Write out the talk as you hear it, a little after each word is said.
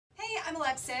I'm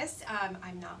Alexis.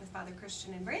 I'm not with Father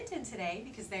Christian and Brandon today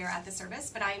because they are at the service,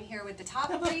 but I am here with the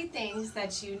top 3 things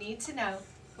that you need to know.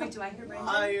 Wait, do I hear Brandon?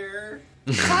 Liar.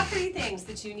 Top 3 things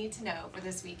that you need to know for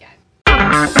this weekend.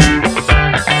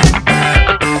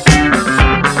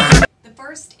 The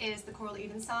first is the Choral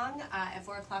Evensong at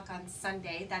 4 o'clock on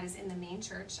Sunday. That is in the main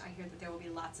church. I hear that there will be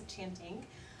lots of chanting.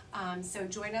 So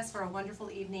join us for a wonderful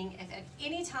evening. If at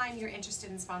any time you're interested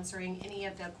in sponsoring any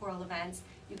of the choral events,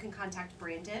 you can contact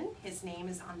Brandon. His name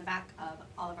is on the back of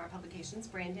all of our publications,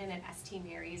 Brandon at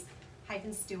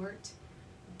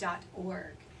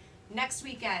stmarys-stuart.org. Next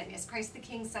weekend is Christ the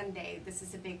King Sunday. This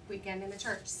is a big weekend in the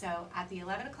church. So at the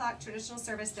 11 o'clock traditional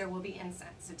service, there will be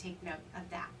incense. So take note of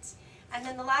that. And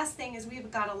then the last thing is we've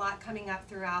got a lot coming up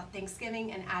throughout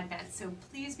Thanksgiving and Advent. So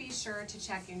please be sure to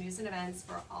check your news and events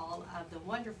for all of the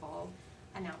wonderful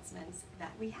announcements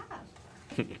that we have.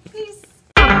 Peace.